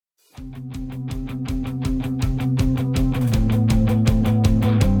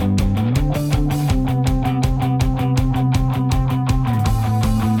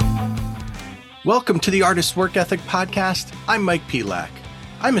Welcome to the Artist Work Ethic Podcast. I'm Mike Pelak.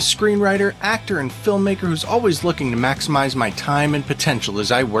 I'm a screenwriter, actor, and filmmaker who's always looking to maximize my time and potential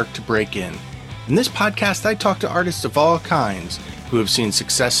as I work to break in. In this podcast, I talk to artists of all kinds who have seen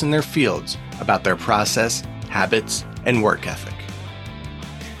success in their fields about their process, habits, and work ethic.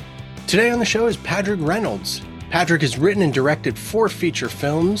 Today on the show is Padraig Reynolds. Padraig has written and directed 4 feature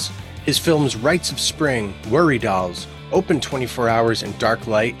films. His films Rites of Spring, Worry Dolls, Open 24 Hours, and Dark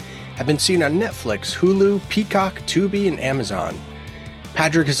Light have been seen on Netflix, Hulu, Peacock, Tubi, and Amazon.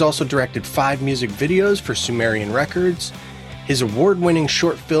 Padraig has also directed 5 music videos for Sumerian Records. His award-winning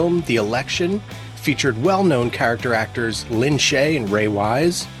short film, The Election, featured well-known character actors Lin Shaye and Ray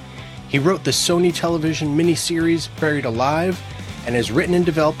Wise. He wrote the Sony television miniseries Buried Alive, and has written and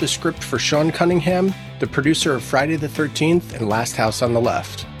developed the script for Sean Cunningham, the producer of Friday the 13th and Last House on the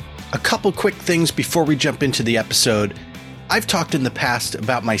Left. A couple quick things before we jump into the episode. I've talked in the past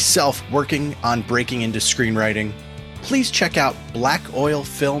about myself working on breaking into screenwriting. Please check out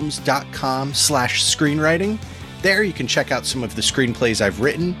blackoilfilms.com/screenwriting. There you can check out some of the screenplays I've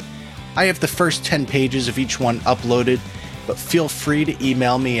written. I have the first 10 pages of each one uploaded, but feel free to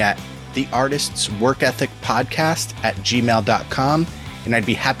email me at theartistsworkethicpodcast@gmail.com, and I'd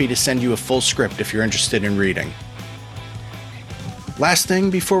be happy to send you a full script if you're interested in reading. Last thing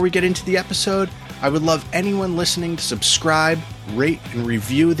before we get into the episode, I would love anyone listening to subscribe, rate, and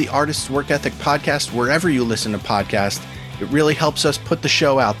review the Artist's Work Ethic Podcast wherever you listen to podcasts. It really helps us put the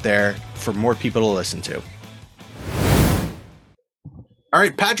show out there for more people to listen to. All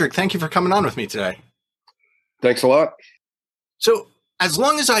right, Padraig, thank you for coming on with me today. Thanks a lot. So, as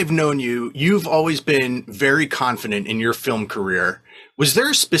long as I've known you, you've always been very confident in your film career. Was there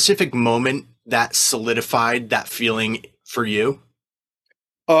a specific moment that solidified that feeling for you?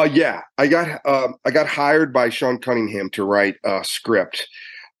 Yeah, I got hired by Sean Cunningham to write a script,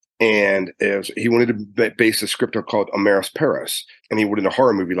 and he wanted to base a script called Amaris Paris, and he wanted a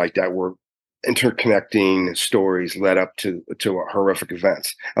horror movie like that where interconnecting stories led up to horrific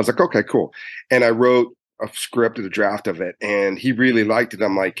events. I was like, okay, cool, and I wrote a script, a draft of it, and he really liked it.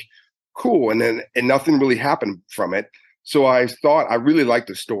 I'm like, cool, and nothing really happened from it. So I thought I really liked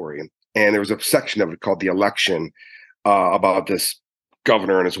the story, and there was a section of it called The Election about this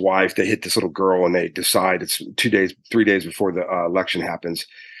governor and his wife. They hit this little girl, and they decide it's 3 days before the election happens.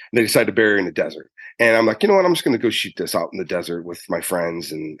 And they decide to bury her in the desert. And I'm like, you know what? I'm just going to go shoot this out in the desert with my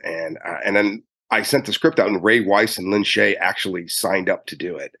friends. And then I sent the script out, and Ray Wise and Lin Shaye actually signed up to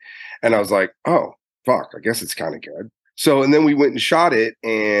do it. And I was like, oh, fuck, I guess it's kind of good. So, and then we went and shot it,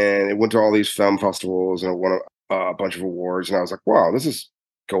 and it went to all these film festivals, and it won a bunch of awards. And I was like, wow, this is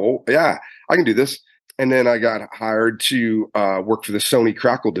cool. Yeah, I can do this. And then I got hired to work for the Sony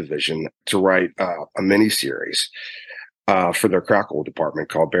Crackle division to write a miniseries for their Crackle department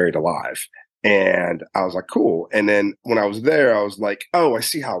called Buried Alive. And I was like, cool. And then when I was there, I was like, oh, I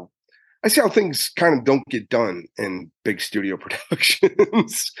see how things kind of don't get done in big studio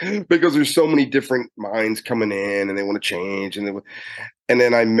productions because there's so many different minds coming in, and they want to change. And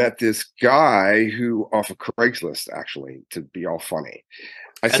then I met this guy who off of Craigslist, actually, to be all funny.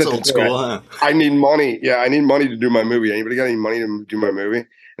 That's old school, huh? I need money. Yeah, I need money to do my movie. Anybody got any money to do my movie? And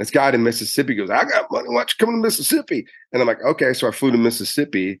this guy in Mississippi goes, I got money. Why don't you come to Mississippi? And I'm like, okay. So I flew to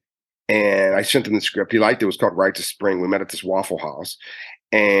Mississippi, and I sent him the script. He liked it. It was called Rites of Spring. We met at this Waffle House,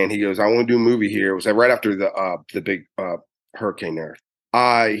 and he goes, I want to do a movie here. It was right after the big hurricane there.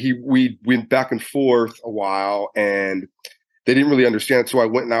 We went back and forth a while, and they didn't really understand it. So I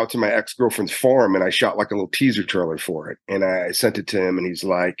went out to my ex-girlfriend's farm, and I shot like a little teaser trailer for it. And I sent it to him, and he's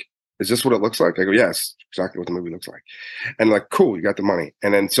like, is this what it looks like? I go, yes, exactly what the movie looks like. And like, cool, you got the money.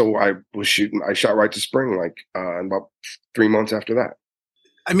 And then so I shot Right to Spring like about 3 months after that.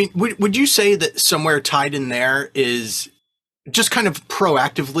 I mean, would you say that somewhere tied in there is just kind of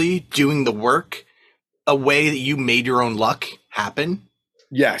proactively doing the work, a way that you made your own luck happen?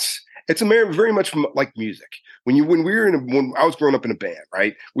 Yes. It's very much like music. When I was growing up in a band,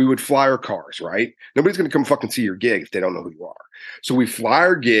 right? We would fly our cars, right? Nobody's going to come fucking see your gig if they don't know who you are. So we fly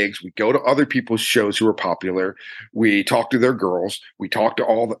our gigs. We go to other people's shows who are popular. We talk to their girls. We talk to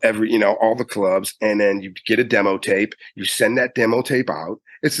all the clubs, and then you get a demo tape. You send that demo tape out.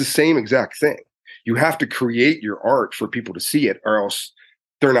 It's the same exact thing. You have to create your art for people to see it, or else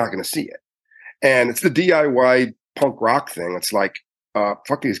they're not going to see it. And it's the DIY punk rock thing. It's like,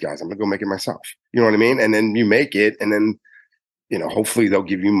 fuck these guys. I'm going to go make it myself. You know what I mean? And then you make it, and then, hopefully they'll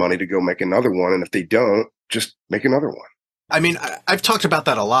give you money to go make another one. And if they don't, just make another one. I mean, I've talked about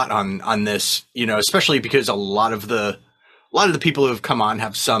that a lot on this, especially because a lot of the people who have come on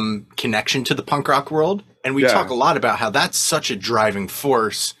have some connection to the punk rock world. And we talk a lot about how that's such a driving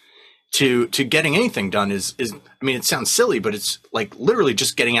force to getting anything done is I mean, it sounds silly, but it's like literally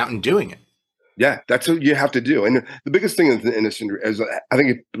just getting out and doing it. Yeah, that's what you have to do. And the biggest thing in this industry is I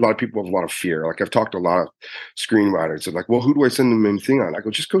think a lot of people have a lot of fear. Like I've talked to a lot of screenwriters. They're like, well, who do I send them anything on? I go,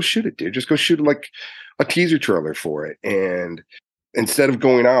 just go shoot it, dude. Just go shoot like a teaser trailer for it. And instead of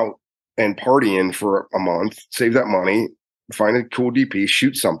going out and partying for a month, save that money, find a cool DP,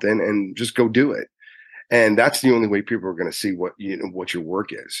 shoot something, and just go do it. And that's the only way people are going to see what what your work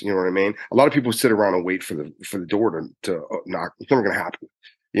is. You know what I mean? A lot of people sit around and wait for the door to knock. It's never going to happen.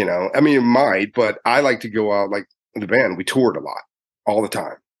 I mean, it might, but I like to go out like the band. We toured a lot, all the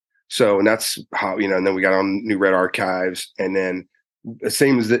time. So, and that's how and then we got on New Red Archives, and then the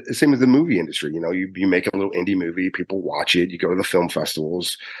same as the movie industry. You make a little indie movie, people watch it. You go to the film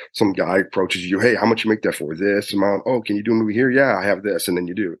festivals. Some guy approaches you, hey, how much you make that for? This amount. Oh, can you do a movie here? Yeah, I have this, and then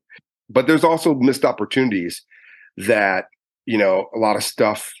you do. But there's also missed opportunities that a lot of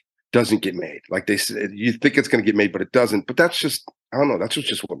stuff doesn't get made. Like they said, you think it's going to get made, but it doesn't. But that's just, I don't know. That's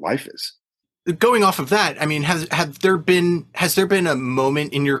just what life is. Going off of that, I mean, has there been a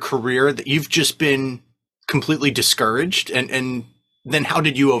moment in your career that you've just been completely discouraged, and then how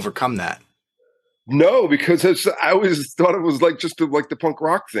did you overcome that? No, because I always thought it was like just like the punk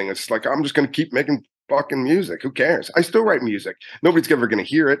rock thing. It's like, I'm just going to keep making fucking music. Who cares? I still write music. Nobody's ever going to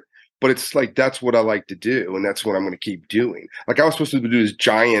hear it. But it's like, that's what I like to do. And that's what I'm going to keep doing. Like I was supposed to do this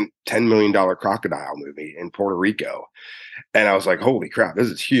giant $10 million crocodile movie in Puerto Rico. And I was like, holy crap, this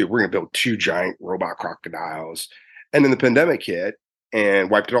is huge. We're going to build 2 giant robot crocodiles. And then the pandemic hit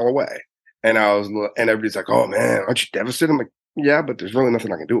and wiped it all away. And everybody's like, oh man, aren't you devastated? I'm like, yeah, but there's really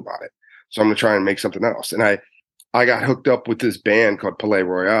nothing I can do about it. So I'm going to try and make something else. And I got hooked up with this band called Palais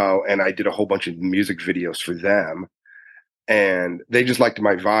Royale, and I did a whole bunch of music videos for them. And they just liked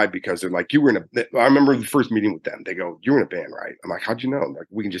my vibe because they're like, I remember the first meeting with them. They go, you were in a band, right? I'm like, how'd you know? I'm like,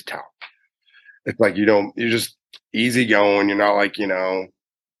 we can just tell. It's like, you're just easy going. You're not like,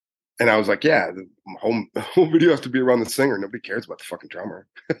 And I was like, yeah, the whole video has to be around the singer. Nobody cares about the fucking drummer.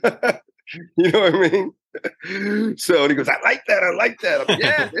 You know what I mean? So, and he goes, I like that. I'm like,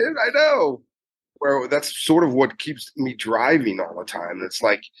 yeah, dude, I know. Where that's sort of what keeps me driving all the time. It's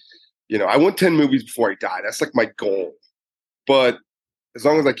like, I want 10 movies before I die. That's like my goal. But as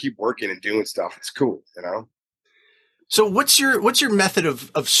long as I keep working and doing stuff, it's cool, So what's your method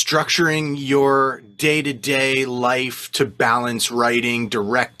of structuring your day-to-day life to balance writing,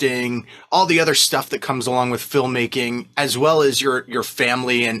 directing, all the other stuff that comes along with filmmaking, as well as your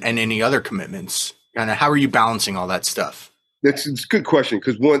family and any other commitments? Kind of how are you balancing all that stuff? It's a good question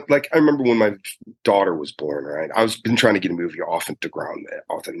because I remember when my daughter was born, right? I was been trying to get a movie off the ground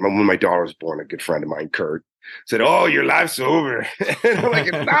often. When my daughter was born, a good friend of mine, Kurt, said, "Oh, your life's over." And I'm like,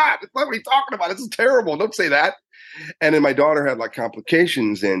 "It's not. It's not what are you talking about? This is terrible. Don't say that." And then my daughter had like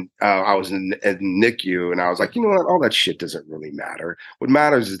complications, and I was in NICU, and I was like, you know what? All that shit doesn't really matter. What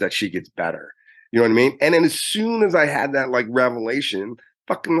matters is that she gets better. You know what I mean? And then as soon as I had that like revelation,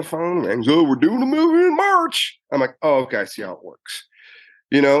 fucking the phone rings. Oh, we're doing a movie in March. I'm like, oh, okay, I see how it works.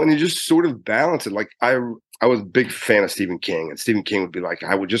 And you just sort of balance it. Like I was a big fan of Stephen King, and Stephen King would be like,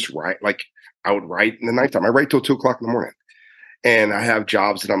 I would just write, like I would write in the nighttime. I write till 2:00 in the morning. And I have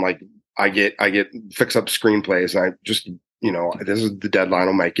jobs that I'm like, I get fix up screenplays, and I just, this is the deadline.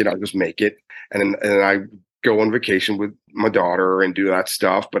 I'll make it. I'll just make it. And then I go on vacation with my daughter and do that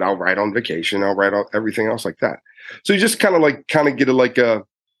stuff, but I'll write on vacation. I'll write on everything else like that. So you just kind of get a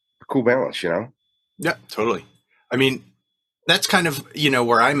cool balance, Yeah, totally. I mean, that's kind of,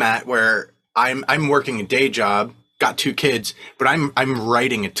 where I'm at, where I'm working a day job, got 2 kids, but I'm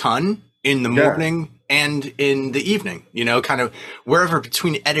writing a ton in the morning and in the evening, kind of wherever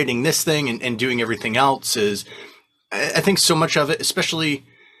between editing this thing and doing everything else is, I think so much of it, especially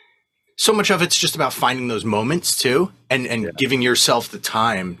so much of it's just about finding those moments too, and giving yourself the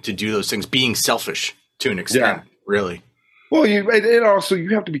time to do those things, being selfish to an extent, really. Well, and also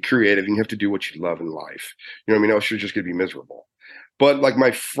you have to be creative and you have to do what you love in life. You know what I mean? Else you're just going to be miserable. But like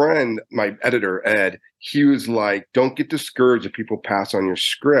my friend, my editor, Ed, he was like, don't get discouraged if people pass on your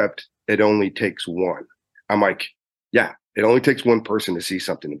script. It only takes one. I'm like, yeah, it only takes one person to see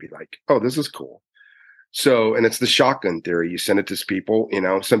something and be like, oh, this is cool. So, and it's the shotgun theory. You send it to people,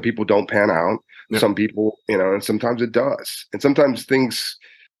 some people don't pan out. Yep. Some people, and sometimes it does. And sometimes things,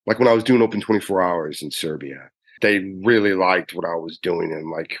 like when I was doing Open 24 Hours in Serbia, they really liked what I was doing. And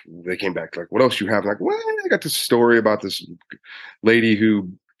like, they came back like, what else you have? I'm like, well, I got this story about this lady who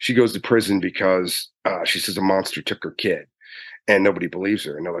she goes to prison because she says a monster took her kid. And nobody believes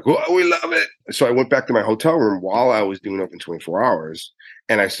her. And they're like, well, we love it. So I went back to my hotel room while I was doing Open 24 Hours,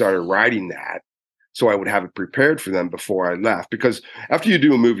 and I started writing that. so I would have it prepared for them before I left. Because after you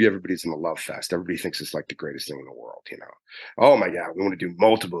do a movie, everybody's in a love fest. Everybody thinks it's like the greatest thing in the world, you know. Oh my God, we want to do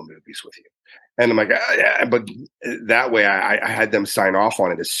multiple movies with you. And I'm like, yeah, but that way I had them sign off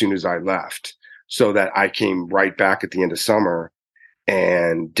on it as soon as I left, so that I came right back at the end of summer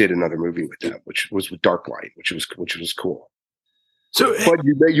and did another movie with them, which was with Dark Light, which was cool. So, But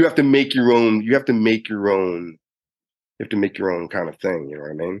you have to make your own. You have to make your own. You have to make your own kind of thing. You know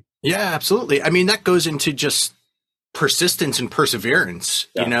what I mean? yeah, absolutely. I mean, that goes into just persistence and perseverance,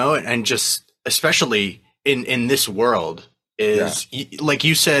 Yeah. you know, and just especially in this world is like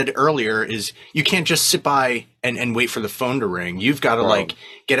you said earlier, is you can't just sit by and wait for the phone to ring. You've got to like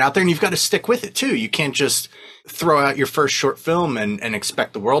get out there and you've got to stick with it too. You can't just throw out your first short film and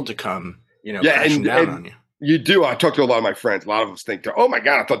expect the world to come, you know, crashing down on you. You do. I talked to a lot of my friends. A lot of them think, "Oh my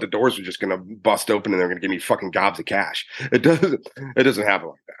God, I thought the doors were just going to bust open and they're going to give me fucking gobs of cash." It doesn't. It doesn't happen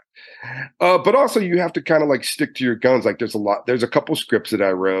like that. But also, you have to kind of like stick to your guns. Like, there's a couple scripts that I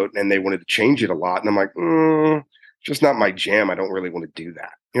wrote, and they wanted to change it a lot, and I'm like, just not my jam. I don't really want to do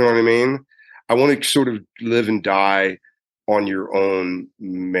that. You know what I mean? I want to sort of live and die on your own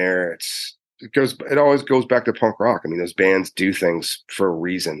merits. It always goes back to punk rock. I mean, those bands do things for a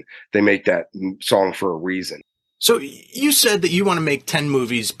reason. They make that song for a reason. So you said that you want to make 10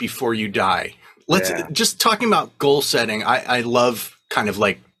 movies before you die. Let's just talking about goal setting. I love kind of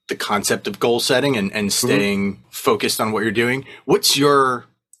like the concept of goal setting and staying focused on what you're doing. What's your,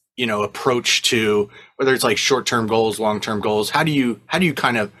 you know, approach to whether it's like short-term goals, long-term goals? How do you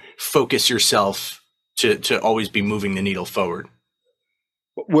kind of focus yourself to always be moving the needle forward?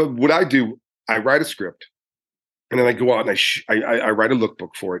 Well, what I do, I write a script, and then I go out and I write a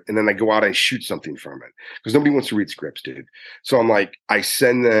lookbook for it, and then I go out and shoot something from it, because nobody wants to read scripts, dude. So I'm like, I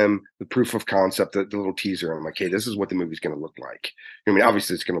send them the proof of concept, the little teaser, and I'm like, hey, this is what the movie's going to look like. I mean,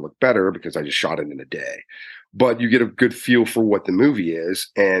 obviously it's going to look better because I just shot it in a day, but you get a good feel for what the movie is,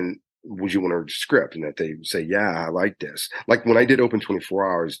 and would you want to read a script? And that they say, yeah, I like this. Like when I did Open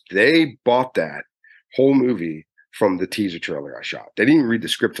 24 Hours, they bought that whole movie from the teaser trailer I shot. They didn't even read the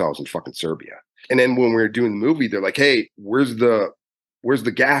script till I was in fucking Serbia. And then when we were doing the movie, they're like, hey, where's the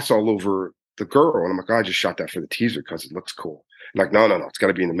gas all over the girl? And I'm like, oh, I just shot that for the teaser because it looks cool. I'm like, no, it's got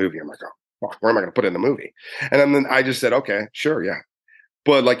to be in the movie. I'm like, oh, well, where am I going to put it in the movie? And then I just said, okay, sure, yeah.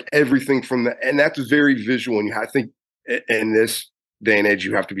 But like everything from and that's very visual. And I think in this day and age,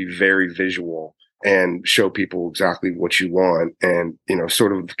 you have to be very visual and show people exactly what you want, and, you know,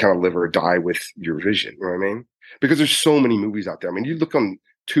 sort of kind of live or die with your vision. You know what I mean? Because there's so many movies out there. I mean, you look on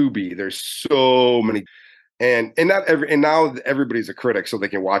Tubi, there's so many, and now everybody's a critic, so they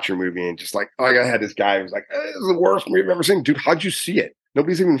can watch your movie and just like, oh, I had this guy who was like, this is the worst movie I've ever seen. Dude, how'd you see it?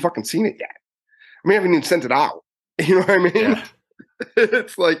 Nobody's even fucking seen it yet. I mean, I haven't even sent it out. You know what I mean? Yeah.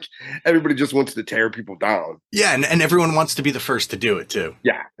 It's like everybody just wants to tear people down. Yeah, and everyone wants to be the first to do it too.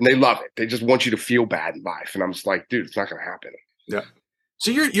 Yeah, and they love it. They just want you to feel bad in life, and I'm just like, dude, it's not going to happen. Yeah. So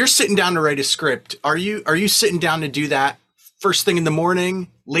you're sitting down to write a script. Are you sitting down to do that first thing in the morning,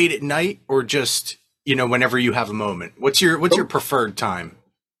 late at night, or just, you know, whenever you have a moment? What's your preferred time?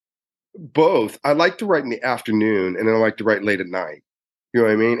 Both. I like to write in the afternoon, and then I like to write late at night. You know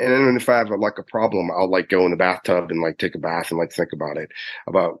what I mean? And then if I have like a problem, I'll like go in the bathtub and like take a bath and like think about it,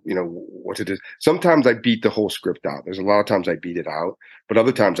 about, you know, what to do. Sometimes I beat the whole script out. There's a lot of times I beat it out, but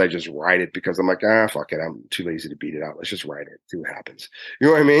other times I just write it because I'm like, fuck it. I'm too lazy to beat it out. Let's just write it. See what happens. You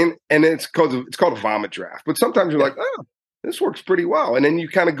know what I mean? And it's called a vomit draft. But sometimes you're like, oh, this works pretty well. And then you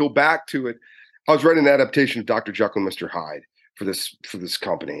kind of go back to it. I was writing an adaptation of Dr. Jekyll and Mr. Hyde for this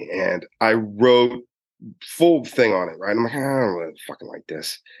company, and I wrote full thing on it, right? I'm like, I don't really fucking like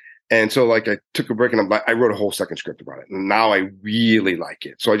this. And so like I took a break and I wrote a whole second script about it. And now I really like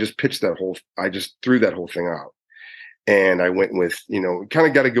it. So I just I just threw that whole thing out. And I went with, you know, kind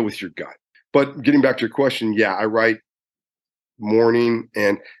of got to go with your gut. But getting back to your question, yeah, I write morning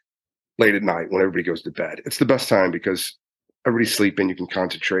and late at night when everybody goes to bed. It's the best time because everybody's sleeping, you can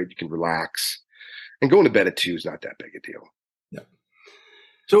concentrate, you can relax. And going to bed at 2 is not that big a deal. Yeah.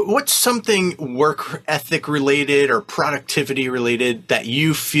 So what's something work ethic related or productivity related that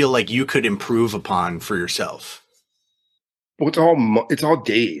you feel like you could improve upon for yourself? Well, it's all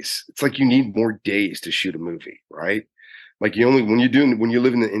days. It's like you need more days to shoot a movie, right? Like when you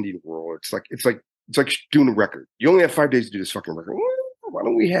live in the indie world, it's like doing a record. You only have 5 days to do this fucking record. Why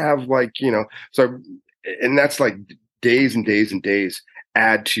don't we have like, you know, and that's like days and days and days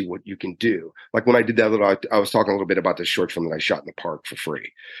add to what you can do. Like when I did that I was talking a little bit about this short film that I shot in the park for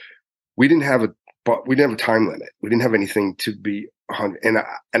free. We didn't have a time limit. We didn't have anything to be 100.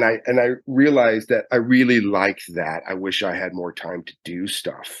 And I realized that I really liked that. I wish I had more time to do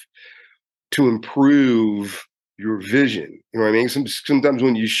stuff. to improve your vision. You know what I mean? Sometimes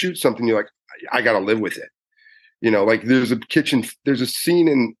when you shoot something, you're like, I got to live with it. Like there's a scene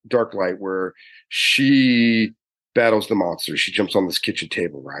in Dark Light where she battles the monster. She jumps on this kitchen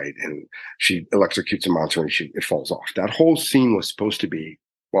table, right? And she electrocutes a monster and it falls off. That whole scene was supposed to be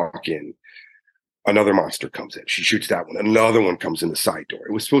walk in, another monster comes in. She shoots that one. Another one comes in the side door.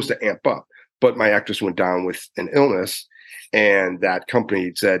 It was supposed to amp up, but my actress went down with an illness, and that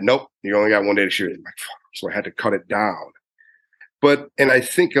company said, nope, you only got one day to shoot it. So I had to cut it down. And I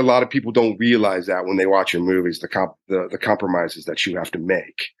think a lot of people don't realize that when they watch your movies, the compromises that you have to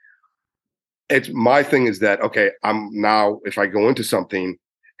make. It's my thing is that, okay, I'm now, if I go into something,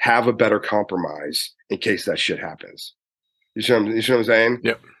 have a better compromise in case that shit happens. You see what I'm saying?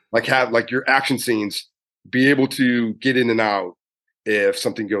 Yep. Like your action scenes, be able to get in and out if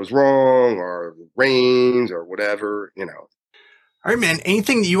something goes wrong or rains or whatever, All right, man.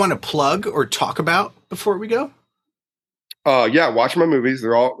 Anything that you want to plug or talk about before we go? Yeah, watch my movies.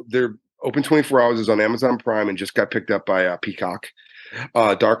 They're open 24 hours. Is on Amazon Prime and just got picked up by Peacock.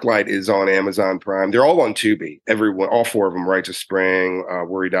 Dark Light is on Amazon Prime. They're all on Tubi. All four of them, Rites of Spring,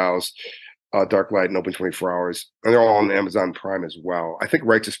 Worried Owls, Dark Light, and Open 24 Hours. And they're all on Amazon Prime as well. I think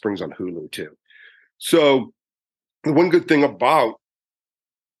Rites of Spring's on Hulu too. So the one good thing about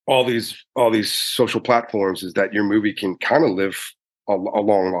all these social platforms is that your movie can kind of live a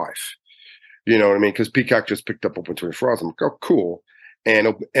long life. You know what I mean? Because Peacock just picked up Open 24 Hours. I'm like, oh, cool.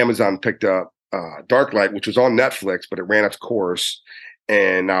 And Amazon picked up Dark Light, which was on Netflix, but it ran its course.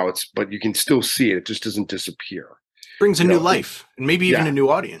 And now but you can still see it. It just doesn't disappear. Brings a new life and maybe even a new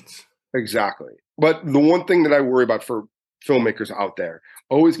audience. Exactly. But the one thing that I worry about for filmmakers out there,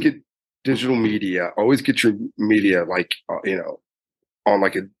 always get digital media, always get your media on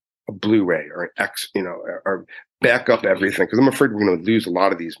like a Blu-ray or an X, or back up everything. Because I'm afraid we're going to lose a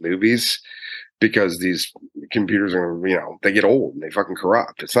lot of these movies because these computers are, they get old and they fucking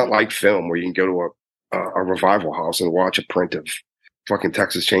corrupt. It's not like film where you can go to a revival house and watch a print of fucking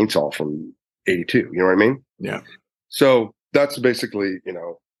Texas Chainsaw from 82. You know what I mean? Yeah. So that's basically,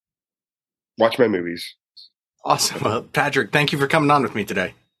 watch my movies. Awesome. Well, Padraig, thank you for coming on with me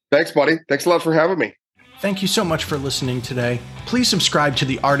today. Thanks, buddy. Thanks a lot for having me. Thank you so much for listening today. Please subscribe to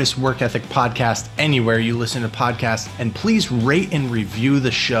the Artist Work Ethic podcast anywhere you listen to podcasts, and please rate and review the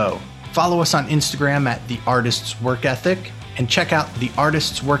show. Follow us on Instagram at The Artist's Work Ethic and check out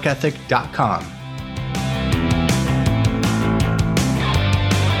theartistsworkethic.com.